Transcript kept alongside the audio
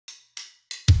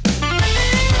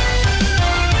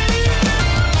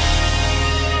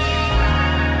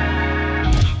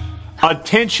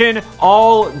Attention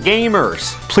all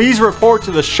gamers. Please report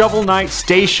to the Shovel Knight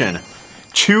station.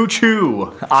 Choo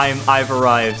choo. I've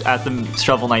arrived at the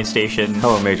Shovel Knight station.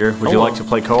 Hello, Major. Would you like to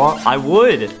play co-op? I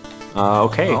would.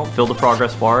 Okay. Well, fill the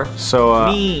progress bar. So,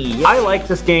 Me. I like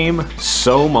this game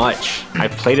so much.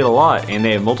 I've played it a lot, and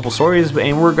they have multiple stories,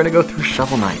 and we're gonna go through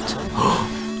Shovel Knight.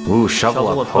 Ooh,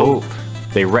 Shovel of Hope.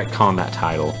 They retconned that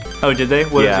title. Oh, did they?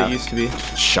 What does it used to be?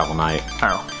 Shovel Knight.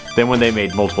 Oh. Then when they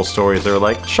made multiple stories, they were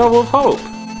like, Shovel of Hope.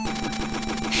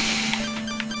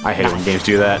 I hate when games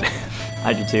do that.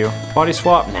 I do too. Body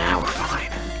swap? Nah, we're fine.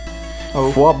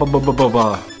 Oh.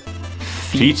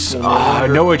 Feats?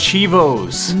 No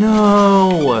Achievos.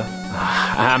 No.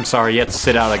 I'm sorry, you have to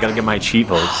sit out. I gotta get my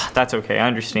Achievos. That's okay, I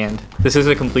understand. This is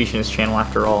a completionist channel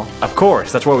after all. Of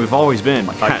course, that's what we've always been.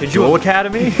 Oh my God, could Duel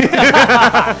Academy?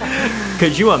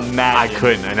 Could you imagine? I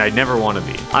couldn't, and I'd never want to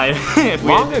be. If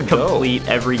we had to complete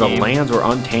every game. The lands were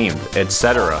untamed,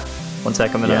 etc. 1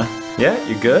 sec, I'm gonna... Yeah,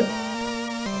 you good?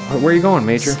 Where are you going,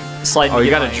 Major? Slide. Oh, you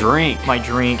got a drink. My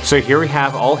drink. So here we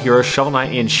have all heroes, Shovel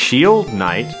Knight and Shield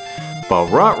Knight,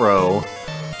 Barutro.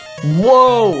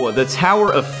 Whoa! The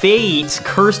Tower of Fate,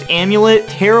 Cursed Amulet,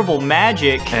 Terrible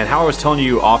Magic. And how I was telling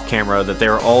you off camera that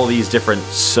there are all these different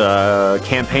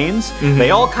campaigns,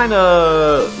 they all kind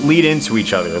of lead into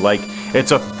each other. Like,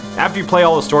 it's after you play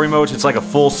all the story modes, it's like a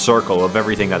full circle of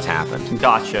everything that's happened.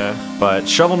 Gotcha. But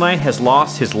Shovel Knight has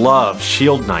lost his love,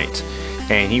 Shield Knight,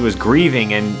 and he was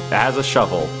grieving and has a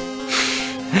shovel.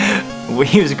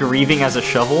 He was grieving as a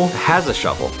shovel? Has a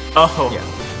shovel. Oh. Yeah.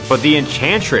 But the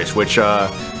Enchantress, which,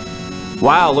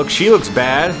 wow, look, she looks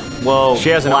bad. Whoa. She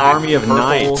has an army of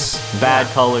knights. Bad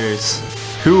colors.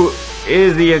 Who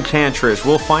is the Enchantress?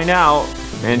 We'll find out,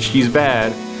 and she's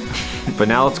bad. But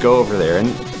now let's go over there. And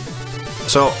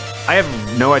so, I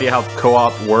have no idea how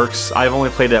co-op works. I've only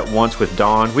played that once with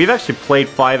Dawn. We've actually played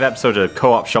 5 episodes of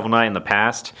co-op Shovel Knight in the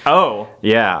past. Oh.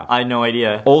 Yeah. I had no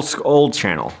idea. Old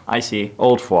channel. I see.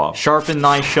 Old FWAP. Sharpen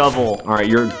thy shovel. Alright,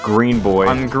 you're green boy.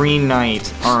 I'm Green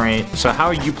Knight. Alright. So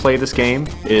how you play this game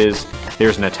is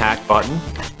there's an attack button.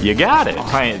 You got it.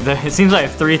 Alright, it seems I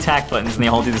have 3 attack buttons and they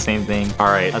all do the same thing.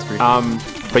 Alright. That's pretty cool.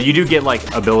 But you do get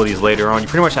like abilities later on. You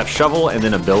pretty much have shovel and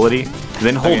then ability. And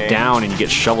then hold down and you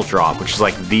get shovel drop, which is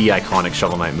like the iconic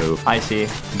Shovel Knight move. I see.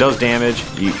 It does damage.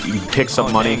 You pick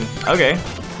some money. Dang. Okay.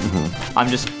 I'm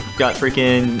just got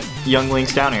freaking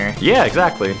younglings down here. Yeah,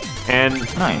 exactly. And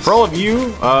for all of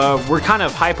you, we're kind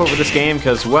of hype over this game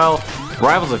because, well,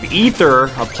 Rivals of Aether,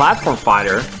 a platform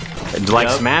fighter, like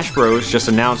Smash Bros, just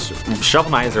announced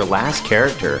Shovel Knight as their last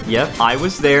character. Yep, I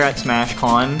was there at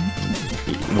SmashCon.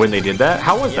 When they did that?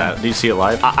 How was that? Did you see it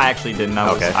live? I actually didn't.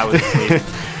 I was asleep.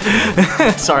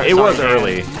 Sorry. It was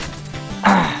early.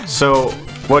 So,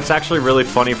 what's actually really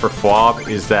funny for FWAP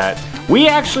is that we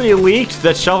actually leaked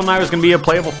that Shovel Knight was going to be a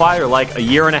playable fighter like 1.5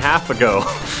 years ago.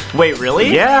 Wait,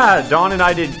 really? Yeah, Dawn and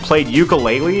I played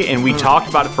Yooka-Laylee, and we talked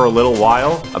about it for a little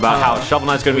while, about how Shovel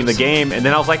Knight's going to be in the game, and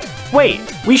then I was like, wait,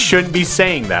 we shouldn't be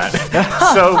saying that.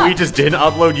 So we just didn't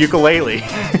upload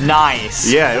Yooka-Laylee.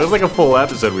 Nice. Yeah, it was like a full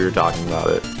episode we were talking about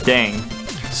it. Dang.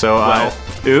 So, well,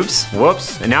 oops.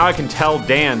 Whoops. And now I can tell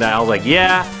Dan that I was like,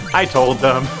 yeah, I told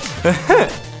them.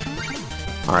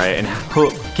 Alright, and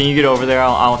can you get over there?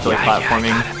 I'll feel like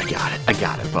platforming. I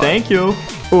got it, bud. Thank you.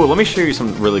 Ooh, let me show you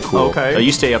something really cool. Okay.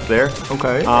 You stay up there.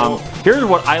 Okay. Here's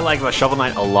what I like about Shovel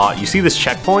Knight a lot. You see this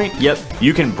checkpoint? Yep.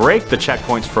 You can break the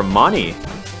checkpoints for money.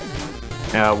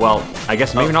 Well, I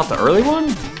guess maybe not the early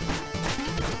one?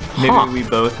 Maybe we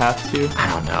both have to. I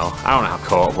don't know. I don't know how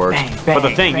co-op works. Bang, but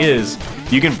the thing is,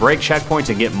 you can break checkpoints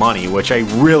and get money, which I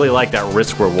really like that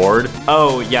risk reward.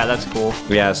 Oh, yeah, that's cool.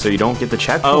 Yeah, so you don't get the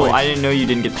checkpoint. Oh, I didn't know you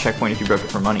didn't get the checkpoint if you broke it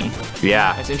for money.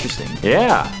 Yeah. That's interesting.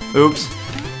 Yeah. Oops.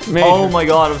 Major. Oh my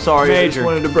god, I'm sorry. Major. I just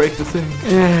wanted to break the thing.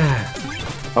 Yeah.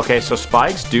 Okay, so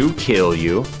spikes do kill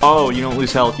you. Oh, you don't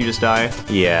lose health, you just die?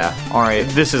 Yeah. Alright.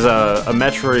 This is a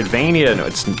Metroidvania. No,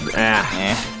 it's...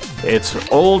 It's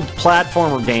old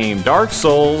platformer game, Dark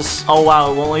Souls. Oh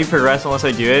wow, it won't let you progress unless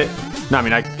I do it? No, I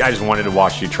mean, I just wanted to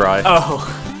watch you try.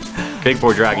 Oh. Big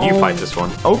Boy Dragon, you fight this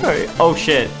one. Okay. Oh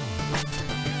shit.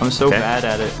 I'm so bad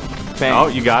at it. Bang. Oh,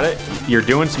 you got it. You're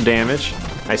doing some damage.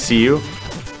 I see you.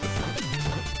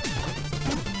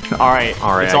 Alright,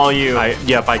 it's all you.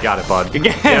 Yep, I got it, bud.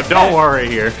 Yep, don't worry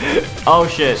here. Oh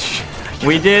shit.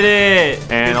 We did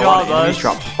it! And Good a lot job, of enemies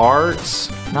drop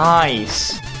hearts.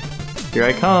 Nice. Here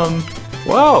I come.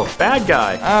 Whoa, bad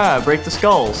guy. Ah, break the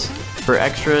skulls for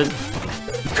extra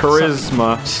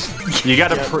charisma. You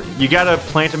gotta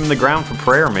plant him in the ground for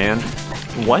prayer, man.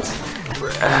 What?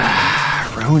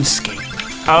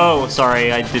 RuneScape. Oh,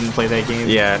 sorry, I didn't play that game.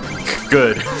 Yeah,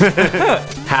 good.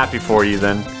 Happy for you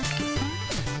then.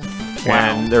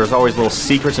 And there's always little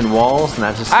secrets in walls, and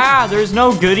that's just... Ah, there's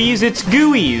no goodies, it's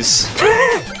gooies.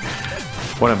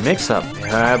 What a mix-up.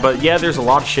 But yeah, there's a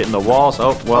lot of shit in the walls.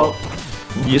 Oh, well...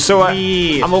 So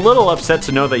I'm a little upset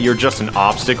to know that you're just an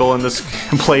obstacle in this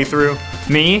playthrough.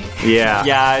 Me? Yeah.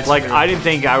 Yeah, it's like, true. I didn't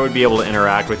think I would be able to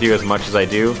interact with you as much as I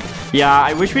do. Yeah,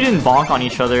 I wish we didn't bonk on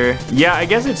each other. Yeah, I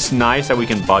guess it's nice that we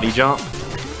can buddy jump.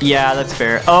 Yeah, that's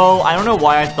fair. Oh, I don't know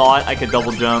why I thought I could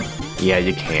double jump. Yeah,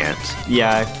 you can't.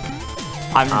 Yeah.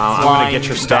 I'm gonna get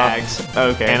your stuff. bags.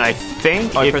 Okay. And I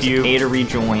think if press you... A to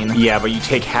rejoin. Yeah, but you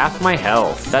take half my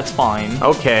health. That's fine.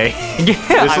 Okay.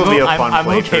 Yeah, This will be a fun I'm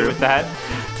playthrough. okay with that.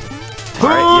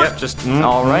 Alright, yep, just...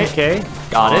 Alright. Okay.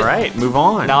 Got it. Alright, move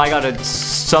on. Now I got a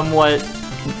somewhat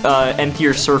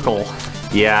emptier circle.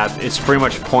 Yeah, it's pretty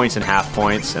much points and half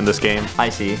points in this game. I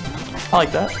see. I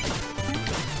like that.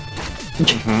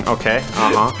 Okay,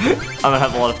 I'm gonna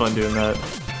have a lot of fun doing that.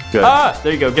 Good. Ah,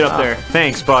 there you go. Get up there.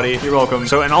 Thanks, buddy. You're welcome.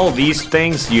 So in all of these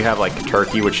things, you have like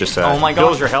turkey, which just Oh my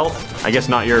fills gosh. your health. I guess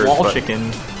not yours. Wall but-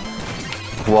 chicken.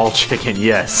 Wall chicken,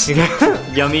 yes.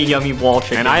 Yummy, yummy wall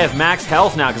chicken. And I have max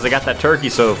health now because I got that turkey,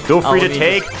 so feel free to let me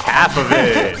take just- half of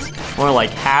it. More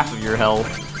like half of your health.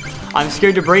 I'm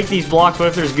scared to break these blocks. What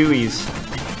if there's gooies?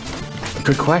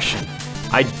 Good question.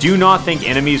 I do not think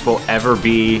enemies will ever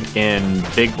be in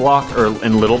big block or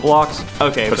in little blocks.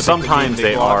 Okay, but but sometimes they could be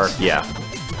in big they blocks. are. Yeah.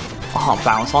 Oh,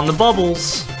 bounce on the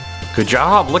bubbles. Good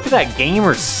job. Look at that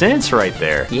gamer sense right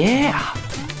there. Yeah.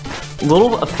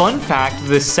 A fun fact,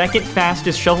 the second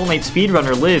fastest Shovel Knight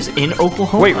speedrunner lives in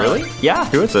Oklahoma. Wait, really? Yeah.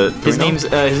 Who is it? Do His we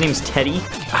know? name's Teddy.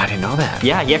 I didn't know that.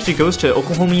 Yeah, he actually goes to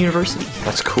Oklahoma University.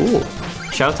 That's cool.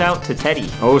 Shouts out to Teddy.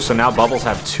 Oh, so now Bubbles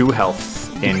have 2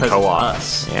 health in Because of co-op.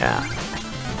 us. Yeah.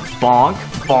 Bonk,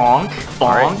 bonk, bonk. All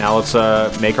right, now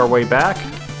let's make our way back.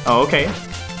 Oh, okay.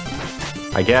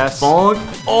 I guess. Bonk.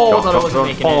 Oh, I thought I wasn't don't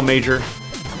making fall, it. Major.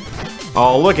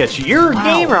 Oh, look at you. You're a Wow.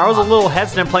 gamer. I was a little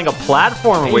hesitant playing a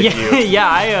platformer with Yeah, you.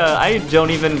 yeah. I don't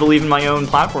even believe in my own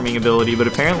platforming ability, but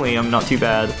apparently I'm not too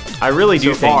bad. I really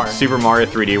do So think far. Super Mario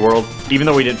 3D World, even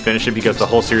though we didn't finish it because the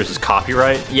whole series is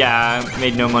copyright, Yeah, I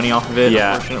made no money off of it,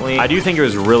 unfortunately. I do think it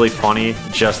was really funny,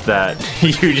 just that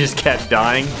you just kept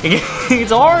dying.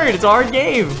 It's hard. It's a hard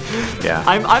game. Yeah.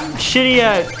 I'm shitty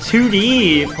at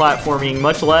 2D platforming,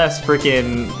 much less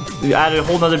freaking added a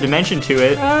whole nother dimension to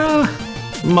it.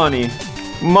 Money.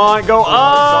 Go Sorry,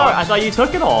 up! I thought you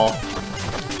took it all.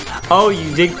 Oh,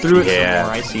 you dig through it Yeah. some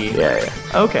more. I see. Yeah.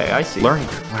 Okay, I see. Learning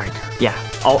curve. Yeah.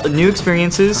 All new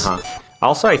experiences.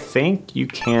 Also, I think you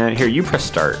can... Here, you press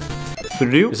start.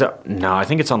 Is that... No, I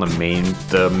think it's on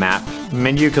the map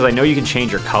menu, because I know you can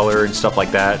change your color and stuff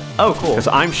like that. Oh, cool. Because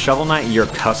I'm Shovel Knight, you're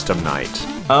Custom Knight.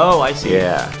 Oh, I see.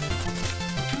 Yeah.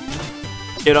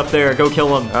 Get up there. Go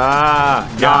kill him.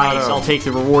 Got Nice. him. I'll take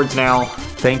the rewards now.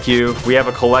 Thank you. We have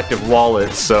a collective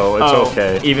wallet, so it's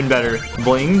okay. Even better.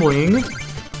 Bling, bling.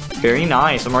 Very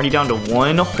nice. I'm already down to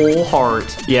 1 whole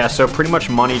heart. Yeah, so pretty much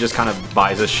money just kind of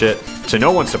buys us shit, to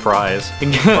no one's surprise.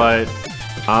 But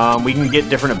we can get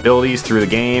different abilities through the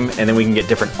game, and then we can get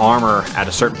different armor at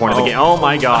a certain point of the game. Oh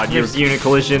my god. There's unit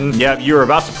collision. Yep, you were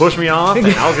about to push me off, and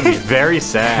I was going to be very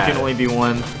sad. It can only be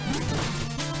 1.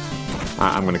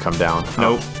 I'm going to come down.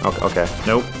 Nope. Oh, okay.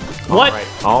 Nope. What?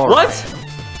 All What? right.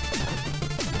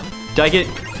 Did I get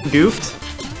goofed?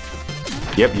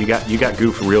 Yep, you got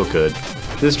goofed real good.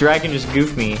 This dragon just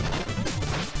goofed me.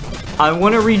 I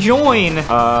want to rejoin.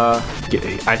 I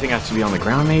think I have to be on the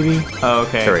ground, maybe? Oh,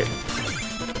 okay. Sorry.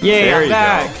 Yay, There I'm you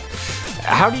back. go.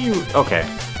 How do you... Okay,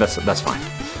 that's fine.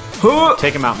 Huh.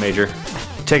 Take him out, Major.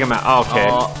 Take him out. Okay.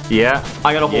 Yeah.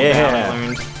 I gotta hold down, I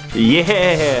learned.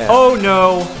 Yeah. Oh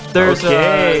no, there's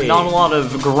Okay. not a lot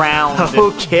of ground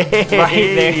Okay.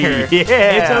 right there. Yeah.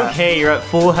 It's okay, you're at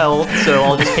full health, so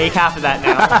I'll just take half of that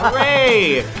now.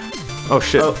 Hooray! Oh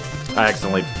shit. Oh. I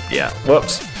accidentally... Yeah.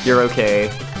 Whoops. You're okay.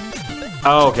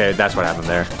 Oh, okay. That's what happened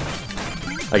there.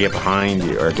 I get behind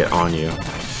you, or get on you.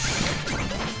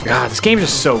 God, this game's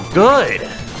just so good.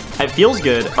 It feels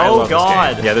good. I Oh love this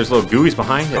god. game. Yeah, there's little gooeys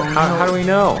behind it. Oh, How do we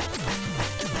know?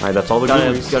 Alright, that's all the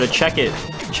gooeys. Gotta check it.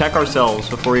 Check ourselves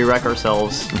before we wreck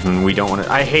ourselves. We don't want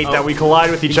to... I hate that we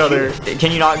collide with each other.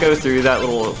 Can you not go through that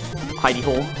little hidey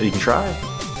hole? You can try.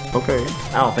 Okay.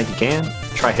 I don't think you can.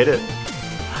 Try hit it.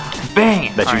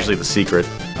 Bang! That's All usually the secret.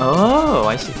 Oh,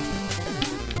 I see.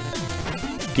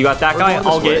 You got that guy? going this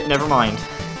I'll get way. it. Never mind.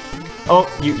 Oh,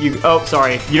 oh,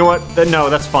 sorry. You know what? No,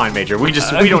 that's fine, Major. We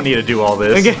don't need to do all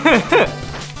this.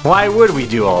 Why would we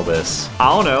do all this? I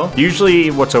don't know.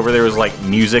 Usually what's over there is like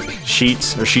music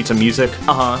sheets or sheets of music.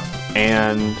 Uh-huh.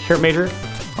 And here, Major,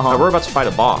 we're about to fight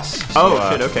a boss. So, Oh,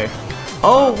 shit, okay.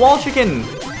 Oh, wall chicken!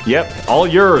 Yep, all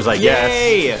yours, I guess.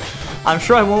 Yay! I'm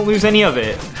sure I won't lose any of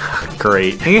it.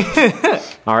 Great.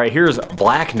 All right, here's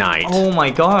Black Knight. Oh my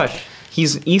gosh.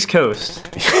 He's East Coast.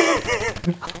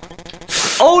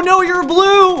 Oh no, you're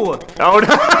blue! Oh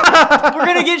no! We're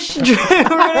gonna get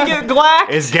glacked.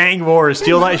 It's gang wars.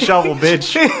 Steal that shovel,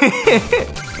 bitch.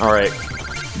 All right,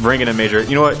 bring it in, Major.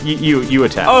 You know what? You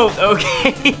attack. Oh,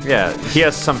 okay. Yeah, he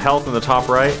has some health in the top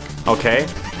right. Okay.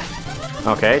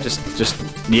 Okay,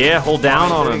 just yeah, hold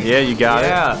down on him. Yeah, you got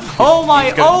it. Oh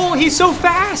my! Oh, he's so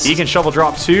fast. He can shovel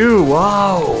drop too.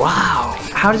 Whoa, wow.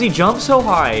 How does he jump so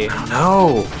high? I don't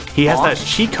know. He has that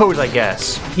cheat code, I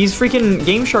guess. He's freaking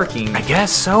Game Sharking. I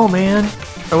guess so, man.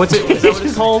 Or what's it? Is that what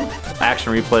it's called?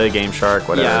 Action replay, Game Shark,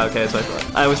 whatever. Yeah, okay, that's what I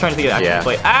thought. I was trying to think of action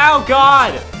replay. Ow,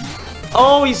 God!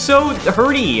 Oh, he's so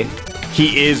hurty.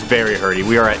 He is very hurty.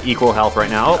 We are at equal health right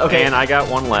now. Okay. And I got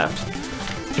one left.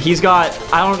 He's got,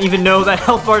 I don't even know, that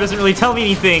health bar doesn't really tell me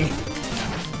anything.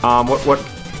 What?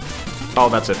 Oh,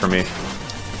 that's it for me.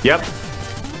 Yep.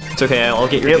 It's okay, I'll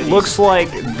get your It looks like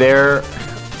there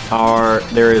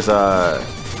is a,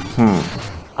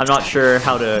 I'm not sure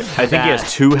how to I think he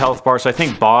has 2 health bars, so I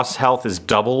think boss health is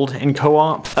doubled in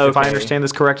co-op, if I understand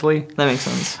this correctly. That makes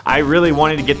sense. I really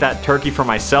wanted to get that turkey for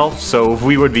myself, so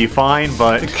we would be fine,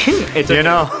 but, it's you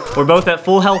know. We're both at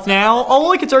full health now. Oh,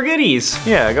 look, it's our goodies.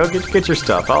 Yeah, go get your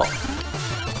stuff.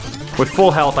 With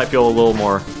full health, I feel a little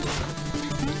more,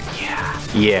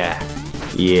 yeah.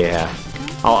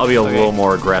 I'll be a little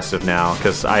more aggressive now,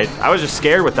 because I was just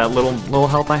scared with that little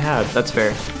health I had. That's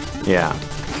fair. Yeah.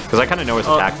 Because I kind of know his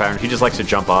attack pattern. He just likes to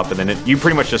jump up, and then you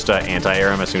pretty much just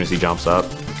anti-air him as soon as he jumps up.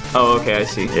 Oh, okay, I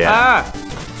see. Yeah. Ah!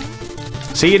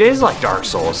 See, it is like Dark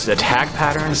Souls. Attack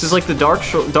patterns. This is like the Dark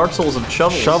Souls of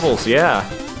shovels. Shovels, yeah.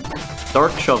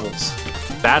 Dark shovels.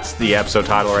 That's the episode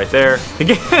title right there.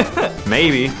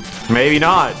 Maybe. Maybe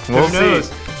not. We'll see.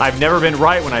 I've never been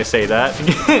right when I say that.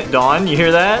 Dawn, you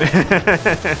hear that?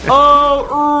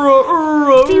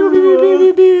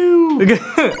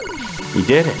 You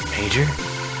did it, Major.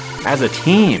 As a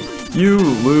team. You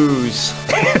lose.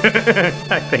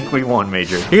 I think we won,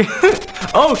 Major.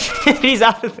 Oh shit, he's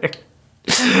out of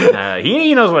there.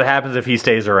 He knows what happens if he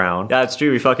stays around. That's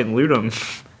true, we fucking loot him.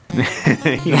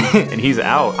 And he's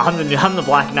out. I'm the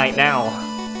Black Knight now.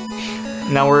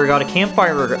 Now we're got a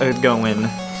campfire going.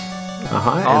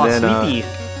 And then, sleepy.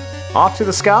 Off to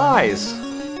the skies.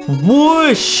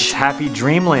 Whoosh! It's happy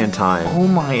dreamland time. Oh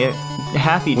my,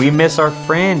 happy. We miss our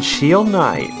friend Shield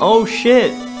Knight. Oh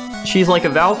shit, she's like a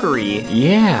Valkyrie.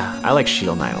 Yeah, I like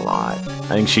Shield Knight a lot.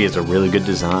 I think she has a really good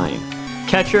design.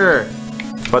 Catch her.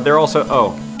 But they're also,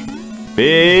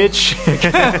 bitch.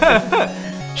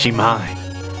 She mine.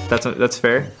 That's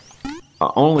fair.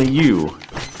 Only you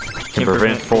can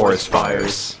prevent forest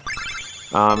fires.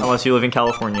 Unless you live in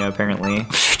California, apparently.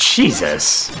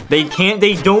 Jesus. They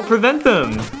don't prevent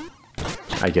them.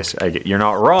 I guess you're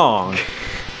not wrong.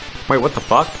 Wait, what the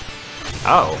fuck?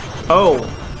 Oh,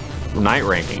 night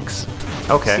rankings.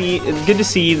 Okay. See, it's good to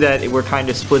see that we're kind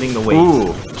of splitting the weight.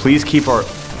 Ooh, please keep our,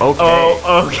 okay.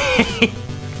 Oh, okay.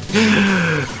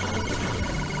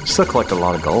 Still collect a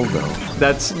lot of gold though.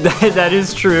 That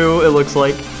is true, it looks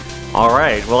like. All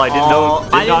right. Well, I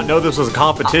did not know this was a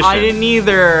competition. I didn't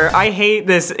either. I hate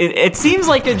this. It seems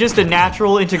like just a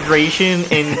natural integration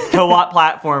in co-op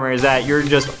platformers that you're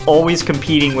just always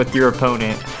competing with your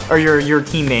opponent or your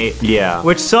teammate. Yeah.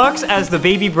 Which sucks as the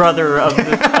baby brother of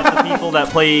the people that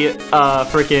play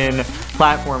frickin'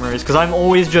 platformers, because I'm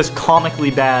always just comically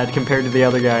bad compared to the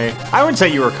other guy. I would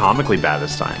say you were comically bad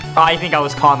this time. I think I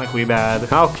was comically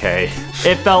bad. Okay.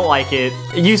 It felt like it.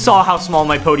 You saw how small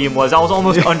my podium was. I was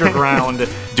almost underground.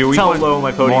 Do we That's how want low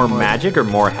my podium more was. magic or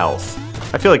more health?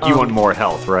 I feel like you want more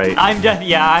health, right?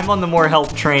 I'm on the more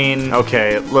health train.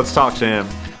 Okay, let's talk to him.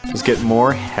 Let's get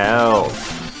more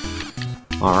health.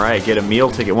 All right, get a meal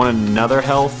ticket. Want another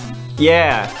health?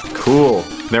 Yeah. Cool.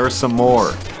 There was some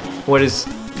more. What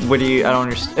do you, I don't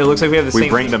understand. It looks like we have the same. We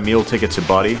bring the meal ticket to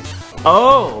Buddy.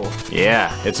 Oh.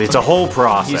 Yeah, it's a whole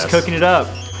process. He's cooking it up.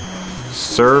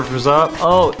 Serves up.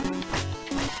 Oh.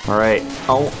 All right.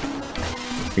 Oh.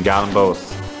 We got them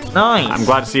both. Nice. I'm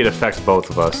glad to see it affects both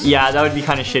of us. Yeah, that would be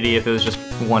kind of shitty if it was just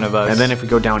one of us. And then if we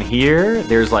go down here,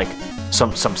 there's like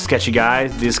some sketchy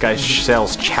guys. This guy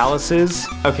sells chalices.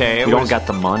 Okay. We don't got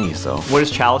the monies though. What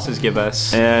does chalices give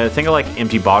us? Think of like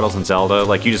empty bottles in Zelda.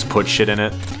 Like you just put shit in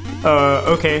it.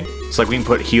 Okay. It's like we can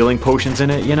put healing potions in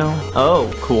it, you know?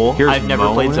 Oh, cool. Here's I've never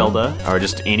played Zelda. Or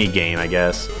just any game, I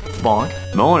guess. Bonk.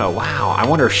 Mona, wow. I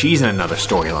wonder if she's in another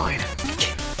storyline.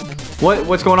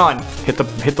 What's going on? Hit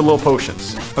the little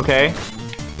potions. Okay.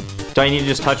 Do I need to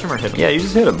just touch him or hit him? Yeah, you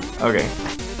just hit him. Okay.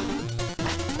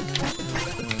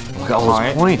 Look at all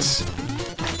those points.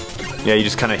 Yeah, you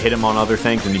just kind of hit him on other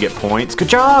things and you get points. Good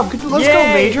job. Let's go,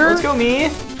 Major. Let's go, me.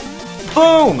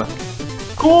 Boom.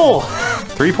 Cool.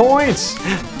 3 points.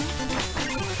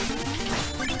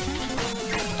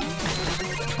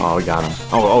 Oh, we got him.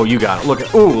 Oh, you got it. Look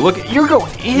at. Ooh, look at. You're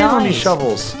going in on these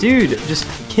shovels, dude. Just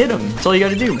hit him. That's all you got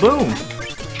to do. Boom.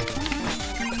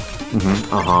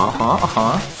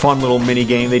 Fun little mini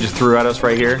game they just threw at us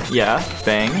right here. Yeah.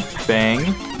 Bang.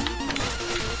 Bang.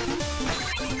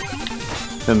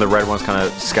 Then the red ones kind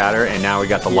of scatter, and now we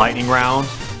got the lightning round.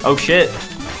 Oh shit.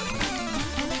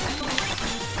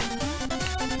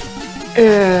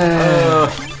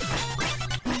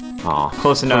 Aw,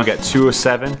 close enough. We got 2 of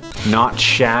 7. Not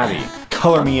shabby.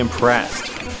 Color me impressed.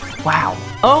 Wow.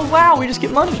 Oh wow, we just get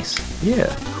monies.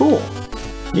 Yeah, cool.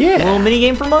 Yeah. A little mini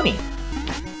game for money.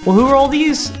 Well, who are all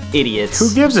these idiots?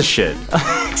 Who gives a shit?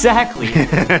 Exactly.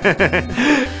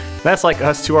 That's like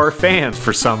us to our fans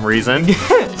for some reason.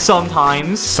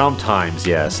 Sometimes. Sometimes,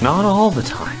 yes. Not all the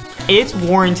time. It's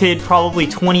warranted probably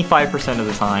 25% of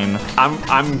the time.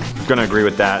 I'm gonna agree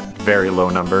with that very low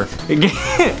number.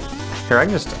 Here, I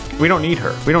can just... We don't need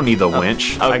her. We don't need the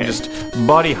winch. Okay. I can just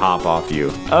buddy hop off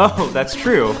you. Oh, that's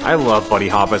true. I love buddy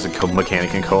hop as a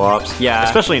mechanic in co-ops. Yeah.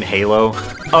 Especially in Halo.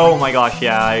 Oh my gosh,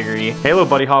 yeah, I agree. Halo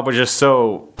buddy hop was just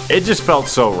so... It just felt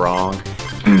so wrong.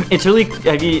 It's really...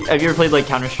 Have you ever played like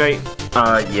Counter-Strike?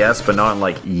 Yes, but not in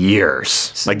like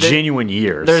years. Like genuine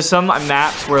years. There's some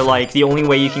maps where like the only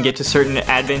way you can get to certain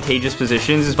advantageous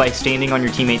positions is by standing on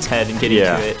your teammate's head and getting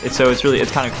to it. So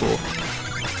it's kind of cool.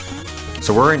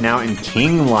 So we're now in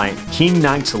King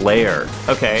Knight's lair.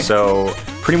 Okay. So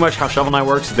pretty much how Shovel Knight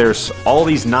works, there's all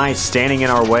these knights standing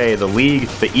in our way.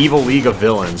 The evil league of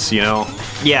villains, you know?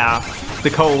 Yeah.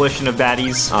 The coalition of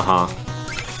baddies. Uh-huh.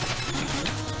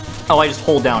 Oh, I just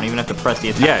hold down, even have to press the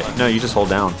attack button. No, you just hold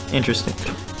down. Interesting.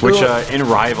 Which, in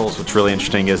Rivals, what's really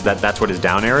interesting is that's what his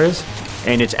down air is.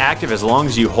 And it's active as long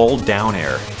as you hold down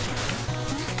air.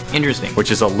 Interesting. Which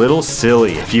is a little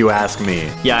silly, if you ask me.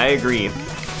 Yeah, I agree.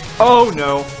 Oh,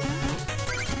 no.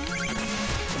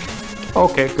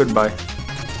 Okay, goodbye.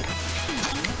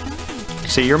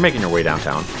 See, you're making your way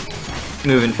downtown.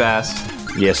 Moving fast.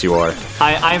 Yes, you are.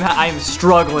 I'm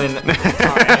struggling.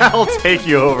 I'll take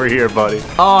you over here, buddy.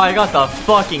 Oh, I got the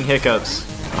fucking hiccups.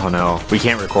 Oh no, we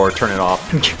can't record. Turn it off.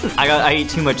 I ate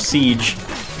too much Siege.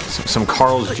 Some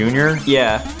Carl's Jr.?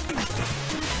 Yeah.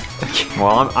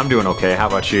 Well, I'm doing okay. How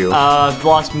about you?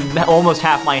 Lost almost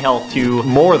half my health to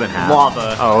more than half.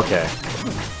 Lava. Oh, okay.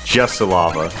 Just the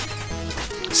lava.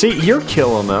 See, you're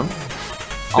killing them.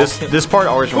 This part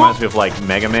always reminds me of like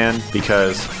Mega Man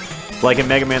because. Like in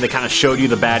Mega Man, they kind of showed you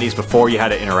the baddies before you had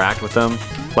to interact with them.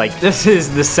 Like this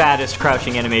is the saddest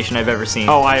crouching animation I've ever seen.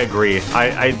 Oh, I agree.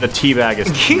 The teabag is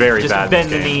very just bad. Bend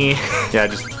the knee. Yeah,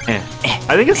 just.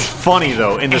 I think it's funny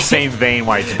though, in the same vein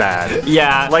why it's bad.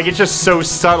 Yeah. Like it's just so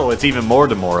subtle. It's even more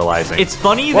demoralizing. It's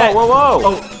funny that. Whoa!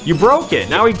 Oh, you broke it.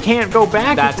 Now we can't go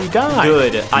back. That's if we die.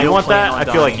 Good. You want that? I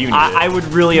feel like you need it. I would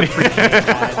really appreciate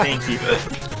that. Thank you.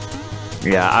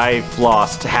 Yeah, I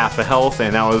lost half a health,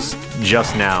 and that was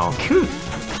just now.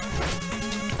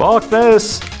 Fuck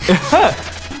this!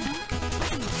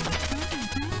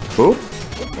 Oop.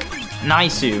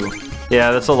 Nice. Yeah,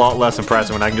 that's a lot less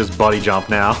impressive when I can just buddy jump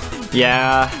now.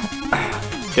 Yeah.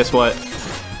 Guess what?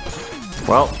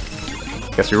 Well,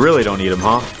 guess we really don't need him,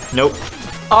 huh? Nope.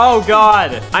 Oh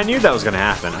God! I knew that was gonna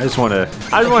happen. I just wanted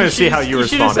to see how you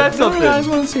responded. You should have said something. I just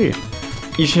want to see.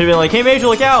 You should have been like, "Hey Major,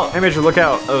 look out! Hey Major, look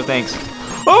out!" Oh, thanks.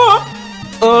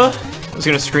 I was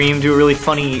gonna scream, do a really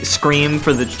funny scream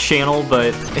for the channel,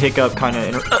 but Hiccup kind of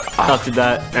interrupted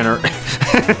that.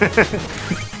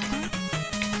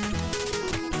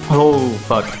 Oh,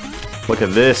 fuck. Look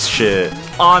at this shit.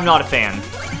 Oh, I'm not a fan.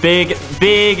 Big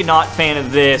not fan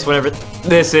of this, whatever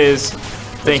this is.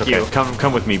 Thank you.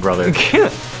 Come with me, brother.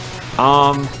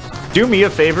 Do me a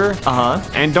favor.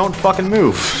 And don't fucking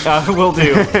move. Will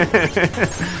do.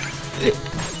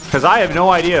 Because I have no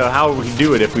idea how we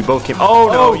do it if we both came. Oh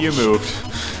no, you moved.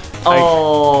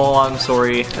 Oh, I'm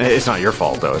sorry. It's not your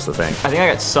fault though, is the thing. I think I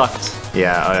got sucked.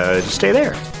 Yeah, just stay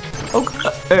there.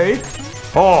 Okay.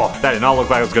 Oh, that did not look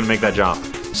like I was going to make that jump.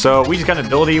 So we just got an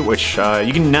ability, which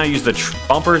you can now use the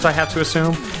bumpers, I have to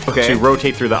assume, to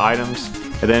rotate through the items.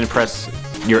 And then press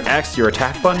your X, your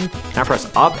attack button. Now press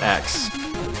up X.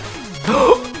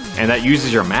 And that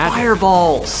uses your magic.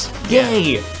 Fireballs!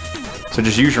 Yay! So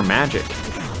just use your magic.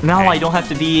 Now I don't have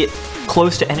to be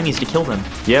close to enemies to kill them.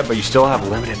 Yeah, but you still have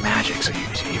limited magic, so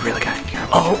you really got to.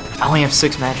 Oh, I only have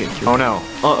 6 magic. Oh no.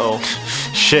 Uh-oh.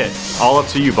 Shit. All up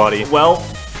to you, buddy. Well.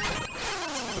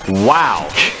 Wow.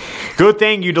 Good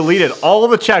thing you deleted all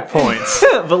the checkpoints.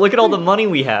 But look at all the money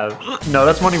we have. No,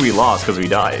 that's money we lost because we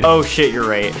died. Oh shit, you're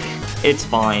right. It's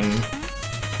fine.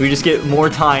 We just get more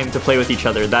time to play with each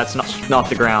other. That's not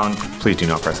the ground. Please do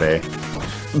not press A.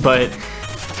 But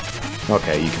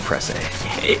okay, you can press A.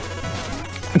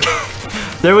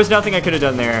 There was nothing I could have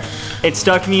done there. It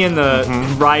stuck me in the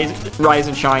rise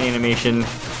and shine animation.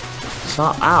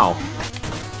 Stop! Ow.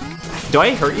 Do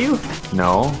I hurt you?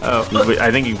 No. Oh.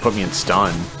 I think you can put me in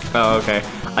stun. Oh, okay.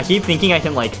 I keep thinking I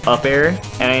can like up air,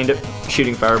 and I end up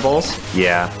shooting fireballs.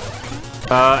 Yeah.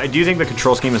 I do think the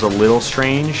control scheme is a little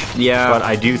strange. Yeah. But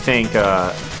I do think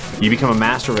you become a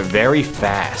master of it very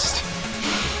fast.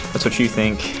 That's what you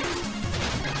think.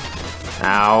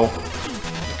 Ow.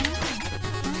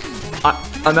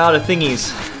 I'm out of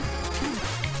thingies.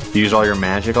 You used all your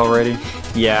magic already?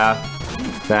 Yeah.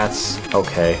 That's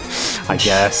okay, I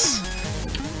guess.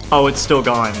 Oh, it's still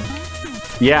gone.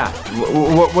 Yeah.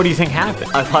 What do you think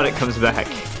happened? I thought it comes back.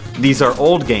 These are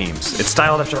old games. It's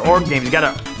styled after old games. You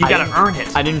gotta earn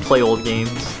it. I didn't play old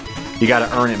games. You gotta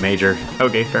earn it, Major.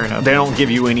 Okay, fair enough. They don't give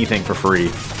you anything for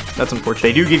free. That's unfortunate.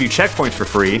 They do give you checkpoints for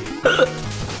free.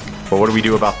 But what do we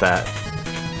do about that?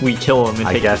 We kill them and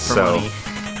take it for money.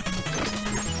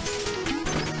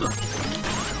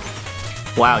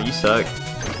 Wow, you suck.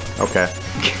 Okay.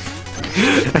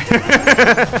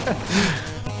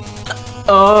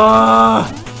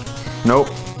 Nope.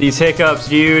 These hiccups,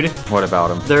 dude. What about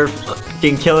them? They're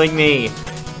fucking killing me.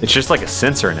 It's just like a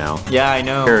sensor now. Yeah, I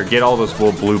know. Here, get all those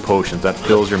little blue potions. That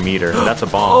fills your meter. That's a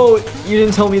bomb. Oh, you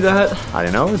didn't tell me that. I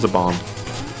didn't know it was a bomb.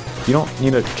 You don't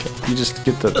need a... You just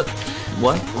get the...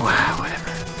 What? Wow,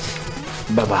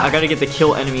 whatever. Bye-bye. I gotta get the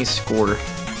kill enemy score.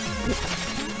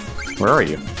 Where are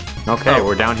you? Okay,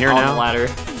 we're down here on now. The ladder.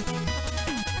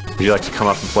 Would you like to come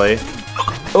up and play?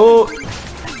 Oh!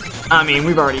 I mean,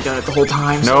 we've already done it the whole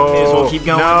time, so we may as well keep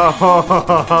going. No!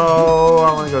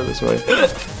 I want to go this way.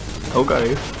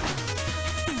 Okay.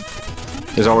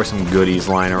 There's always some goodies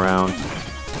lying around.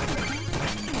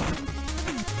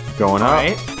 Going up.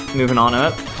 Alright, moving on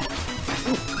up.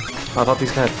 I thought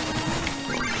these guys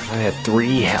had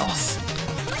 3 health.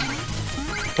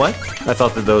 What? I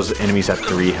thought that those enemies had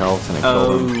 3 health and I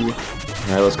killed them.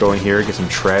 Alright, let's go in here, get some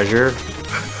treasure.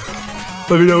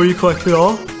 Let me know when you collect it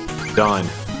all. Done.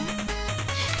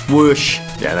 Whoosh.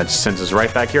 Yeah, that just sends us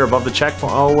right back here above the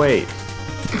checkpoint. Oh, wait.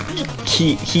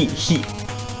 Heat.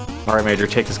 Alright, Major,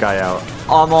 take this guy out.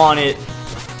 I'm on it.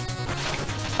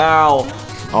 Ow.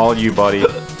 All you, buddy.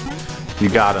 You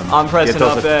got him. I'm pressing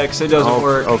up X. It doesn't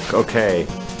work. Okay.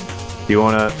 Do you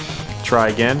want to try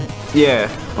again? Yeah.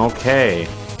 Okay.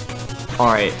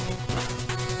 Alright.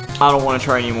 I don't want to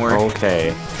try anymore.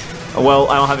 Okay. Well,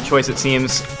 I don't have a choice, it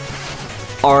seems.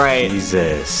 Alright.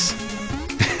 Jesus.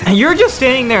 You're just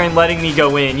standing there and letting me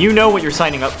go in. You know what you're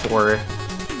signing up for.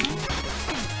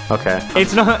 Okay.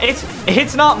 It's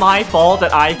not my fault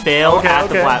that I fail at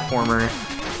the platformer.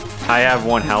 I have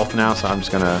 1 health now, so I'm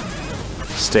just gonna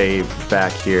stay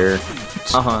back here.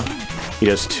 He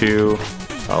does 2.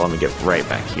 Oh, let me get right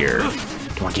back here.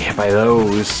 Don't want to get hit by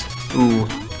those. Ooh.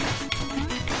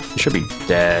 You should be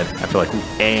dead. I feel like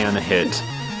and a hit.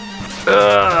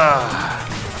 Ugh.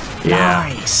 Yeah.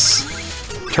 Nice.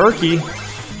 Turkey.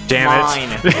 Damn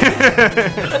it.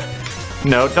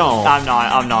 No, don't. I'm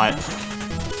not.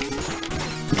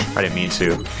 I didn't mean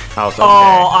to. I was okay.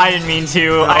 Oh, I didn't mean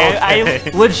to. Okay.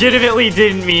 I legitimately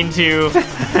didn't mean to.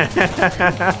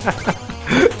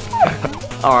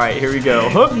 Alright, here we go.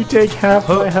 You take half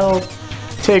my health.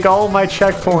 Take all my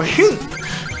checkpoints.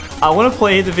 I want to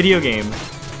play the video game.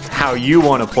 How you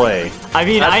want to play. I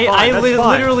mean, I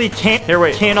literally can't. Here,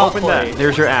 wait. Cannot open play. that.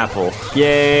 There's your apple.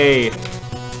 Yay.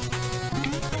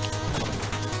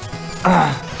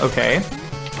 Okay.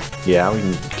 Yeah, we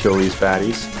can kill these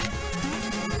fatties.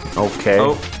 Okay.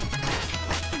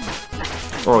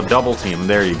 Oh, double team.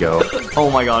 There you go. Oh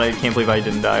my god, I can't believe I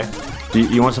didn't die.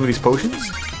 You want some of these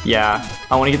potions? Yeah.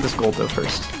 I want to get this gold though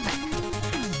first.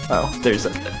 Oh, there's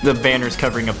the banner's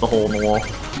covering up the hole in the wall.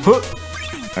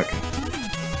 Okay.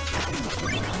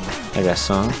 I guess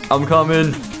so. I'm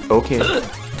coming. Okay.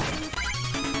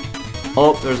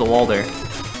 Oh, there's a wall there.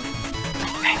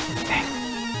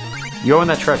 You go in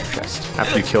that treasure chest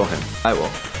after you kill him. I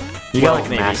will. You got like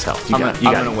max health. You I'm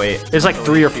gonna wait. It's like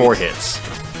 3 or 4 hits.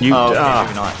 You, maybe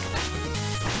not.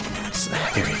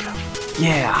 There you go.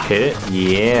 Yeah. Hit it?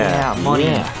 Yeah. Yeah, money.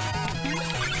 Yeah.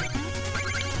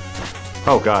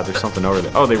 Oh god, there's something over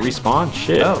there. Oh, they respawn?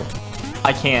 Shit. Oh.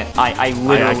 I can't. I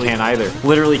literally... I can't either.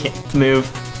 Literally can't move.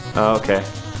 Oh, okay.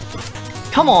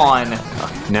 Come on.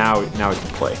 Now we can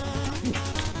play.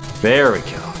 There we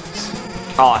go.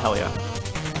 Oh, hell yeah.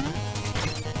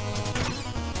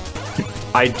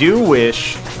 I do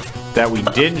wish that we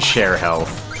didn't share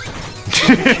health.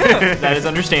 That is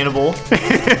understandable.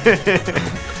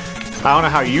 I don't know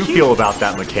how you feel about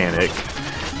that mechanic.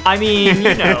 I mean,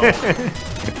 you know.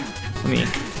 Let me.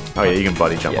 Oh yeah, you can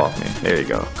buddy jump off me. There you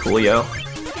go. Coolio.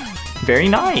 Very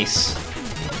nice.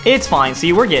 It's fine.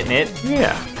 See, we're getting it.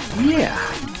 Yeah. Yeah.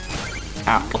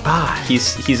 Ow.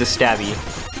 He's a stabby.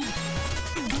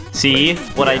 See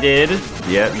what I did?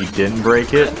 Yep, you didn't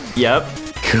break it. Yep.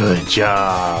 Good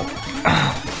job.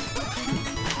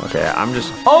 Okay, I'm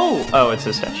just. Oh, it's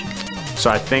a statue. So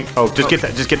I think. Oh, just get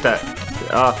that. Just get that.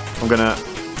 I'm gonna.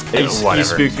 You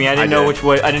spooked me. I didn't know which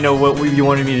way. I didn't know what you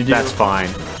wanted me to do. That's fine.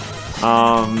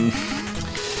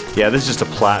 Yeah, this is just a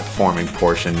platforming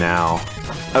portion now.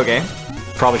 Okay.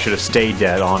 Probably should have stayed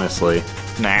dead, honestly.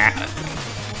 Nah.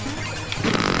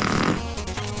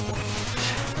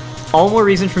 All more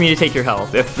reason for me to take your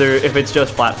health if it's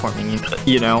just platforming,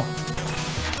 you know.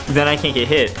 Then I can't get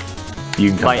hit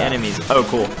by enemies. Oh,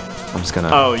 cool. I'm just gonna.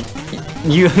 Oh,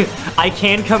 you. I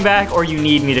can come back, or you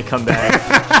need me to come back.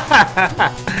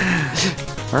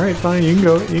 All right, fine. You can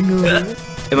go. You can go.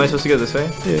 Am I supposed to go this way?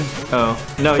 Yeah. Oh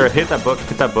no. Sure, hit that book.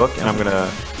 Hit that book, and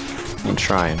I'm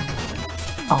trying.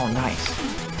 Oh, nice.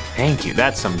 Thank you.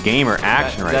 That's some gamer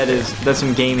action right there. That's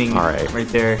some gaming. All right. Right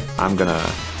there. I'm gonna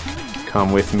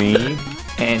come with me,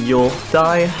 and you'll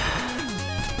die.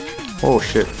 Oh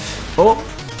shit. Oh.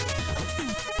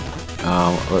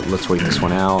 Let's wait this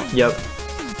one out. Yep.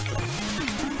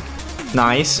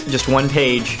 Nice. Just one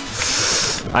page.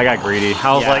 I got greedy.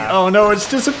 I was like, oh no, it's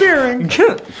disappearing.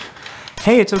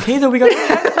 Hey, it's okay though. We got a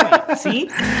checkpoint. See?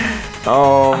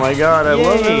 Oh my god, I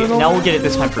love it. Now we'll get it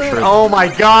this time for sure. Oh my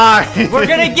god. We're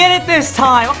gonna get it this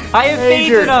time. I have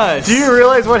faith in us. Do you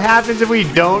realize what happens if we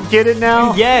don't get it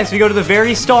now? Yes, we go to the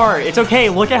very start. It's okay.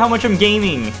 Look at how much I'm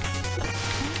gaming.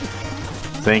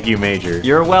 Thank you, Major.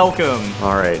 You're welcome.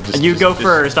 All right. You go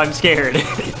first. I'm scared.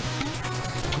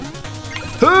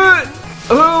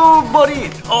 Oh,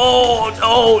 buddy.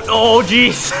 Oh,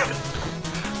 jeez.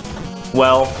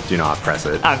 Well, do not press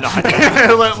it. I'm not.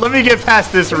 let me get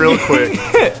past this real quick.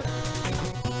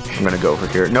 I'm gonna go over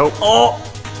here. Nope. Oh.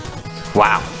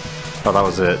 Wow. Oh, that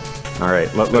was it. All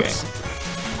right. Let's.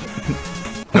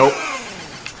 Nope.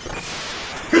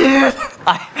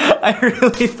 I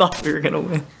really thought we were gonna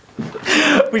win.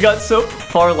 We got so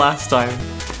far last time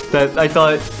that I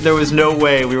thought there was no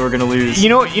way we were gonna lose. You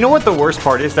know what the worst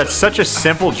part is? That's such a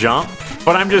simple jump,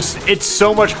 but it's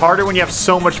so much harder when you have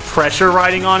so much pressure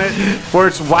riding on it, where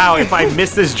it's, wow, if I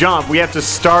miss this jump, we have to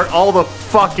start all the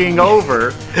fucking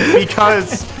over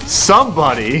because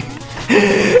somebody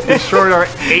destroyed our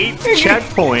 8th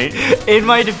checkpoint. In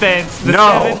my defense, the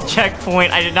 7th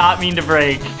checkpoint I did not mean to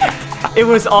break. It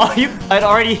was I'd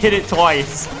already hit it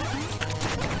twice.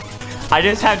 I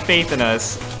just had faith in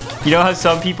us. You know how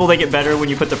some people, they get better when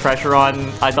you put the pressure on?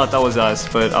 I thought that was us,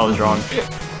 but I was wrong.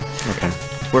 Okay.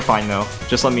 We're fine, though.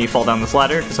 Just let me fall down this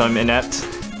ladder, because I'm inept.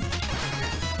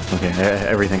 Okay,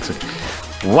 everything's okay.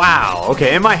 Wow.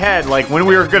 Okay, in my head, like, when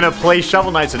we were going to play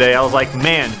Shovel Knight today, I was like,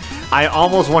 man, I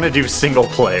almost want to do single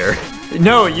player.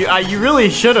 No, you really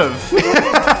should have.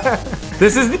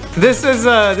 This is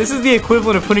the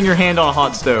equivalent of putting your hand on a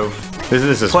hot stove.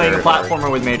 This is playing a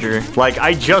platformer with Major. Like,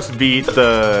 I just beat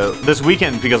this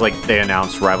weekend because, like, they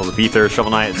announced Rivals of Aether,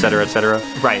 Shovel Knight, etc., etc.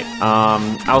 Right.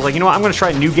 I was like, you know what, I'm gonna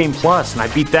try New Game Plus, and I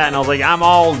beat that, and I was like, I'm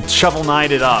all Shovel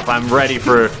Knighted up. I'm ready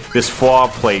for this FWA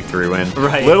playthrough, and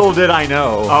little did I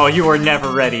know. Oh, you were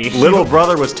never ready. Little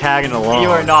brother was tagging along. You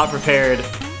are not prepared.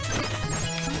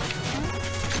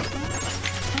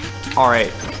 All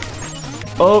right.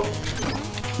 Oh,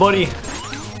 buddy.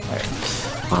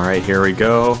 All right, here we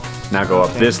go. Now go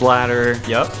up this ladder.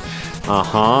 Yep.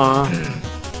 Uh-huh.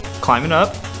 Climbing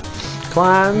up.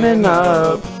 Climbing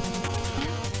up.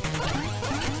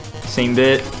 Same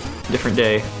bit, different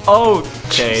day. Oh,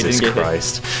 okay, Jesus didn't get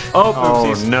Christ. Hit. Oh,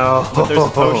 oopsies. No. But there's a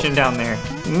potion down there.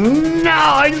 No,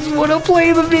 I just want to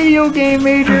play the video game,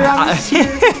 Major. I'm just here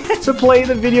to play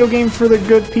the video game for the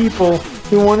good people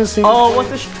who want to see. Oh, what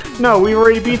the No, we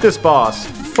already beat this boss.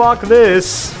 Fuck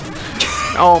this.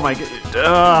 Oh my god.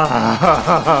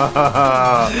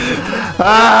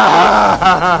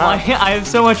 I have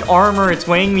so much armor, it's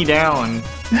weighing me down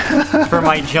for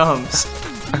my jumps.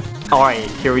 Alright,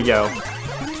 here we go.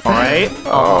 Alright.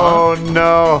 Oh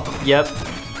no. Yep.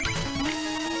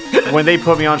 When they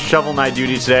put me on Shovel Knight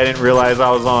duty today, I didn't realize I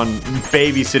was on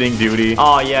babysitting duty.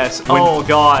 Oh, yes. Oh,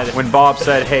 God. When Bob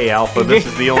said, hey, Alpha, this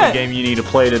is the only game you need to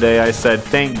play today, I said,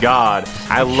 thank God.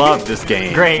 I love this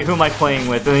game. Great. Who am I playing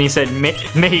with? And then he said,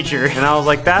 Major. And I was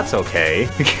like, that's okay.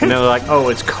 And they were like, oh,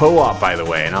 it's co-op, by the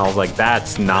way. And I was like,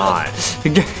 that's not.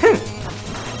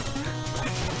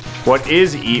 What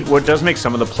does make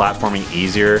some of the platforming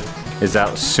easier is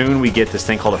that soon we get this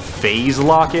thing called a phase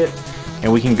locket,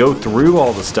 and we can go through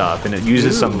all the stuff, and it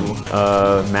uses some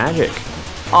magic.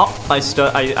 Oh, I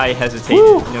hesitated.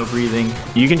 Woo. No breathing.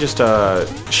 You can just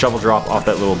shovel drop off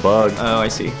that little bug. Oh, I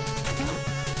see.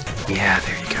 Yeah,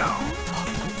 there you go.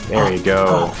 There you go.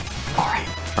 Oh. All right.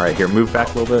 All right, here, move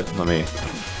back a little bit. Let me.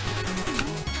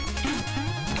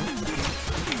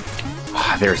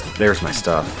 There's my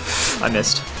stuff. I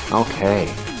missed.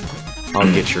 Okay.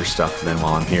 I'll get your stuff then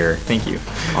while I'm here. Thank you.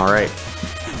 All right.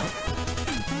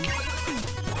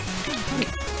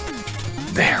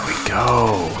 There we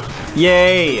go.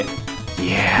 Yay.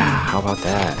 Yeah, how about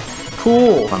that?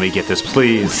 Cool. Let me get this,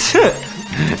 please.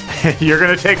 You're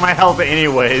gonna take my health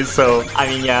anyways, so. I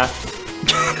mean, yeah.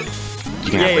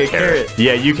 You can have the carrot.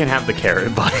 Yeah, you can have the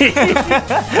carrot, buddy.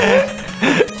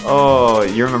 Oh,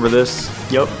 you remember this?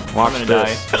 Yep. Watch I'm gonna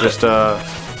this. die. Just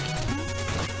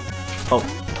Oh.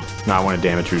 No, I want to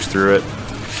damage boost through it.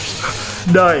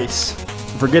 Nice.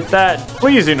 Forget that.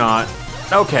 Please do not.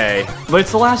 Okay. But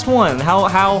it's the last one. How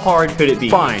hard could it be?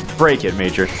 Fine. Break it,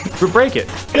 Major. Break it.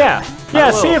 Yeah. Yeah,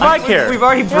 I will. see if I care. We've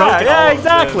already broken Yeah, all of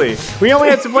exactly. We only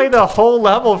had to play the whole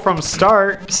level from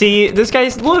start. See, this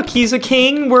guy's, look, he's a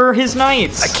king, we're his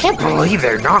knights. I can't believe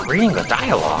they're not reading the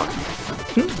dialogue.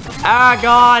 Ah,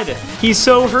 God. He's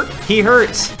so hurt. He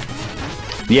hurts.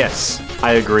 Yes,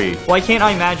 I agree. Why can't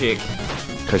I magic?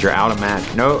 Because you're out of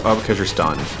magic. No, oh, because you're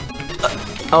stunned.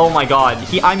 Oh my God.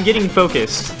 I'm getting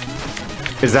focused.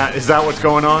 Is that what's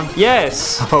going on?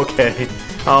 Yes. Okay.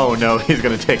 Oh no, he's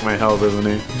gonna take my health, isn't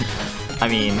he? I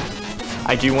mean,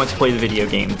 I do want to play the video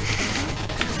game.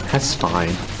 That's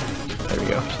fine. There we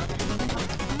go.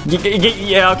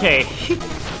 Yeah, okay.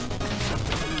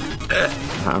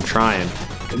 I'm trying.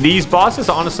 These bosses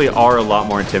honestly are a lot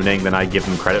more intimidating than I give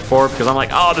them credit for, because I'm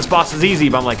like, oh, this boss is easy,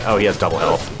 but I'm like, oh, he has double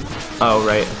health. Oh,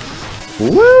 right.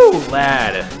 Woo,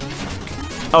 lad.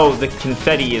 Oh, the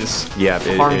confetti is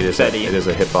harm confetti. It is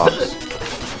a hitbox.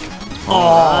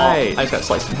 I just got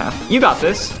sliced in half. You got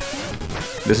this.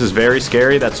 This is very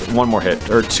scary. That's one more hit,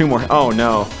 or two more. Oh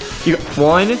no. You got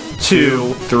 1,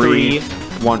 2, 3,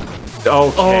 1. Okay.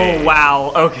 Oh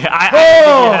wow. Okay, I think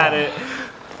you had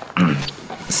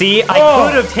it. See, I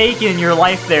could have taken your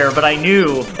life there, but I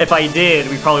knew if I did,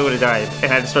 we probably would have died,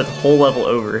 and I had to start the whole level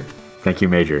over. Thank you,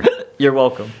 Major. You're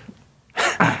welcome.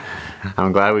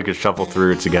 I'm glad we could shuffle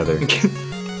through it together.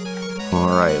 All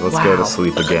right, let's go to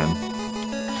sleep again.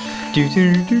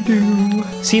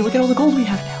 See, look at all the gold we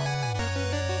have now.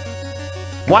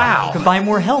 Wow. You can buy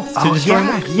more health to destroy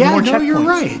more checkpoints. You're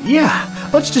right. Yeah,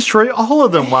 let's destroy all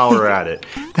of them while we're at it.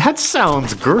 That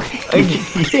sounds great.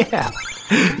 Yeah.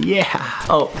 Yeah.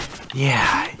 Oh.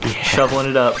 Yeah. Shoveling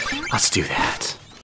it up. Let's do that.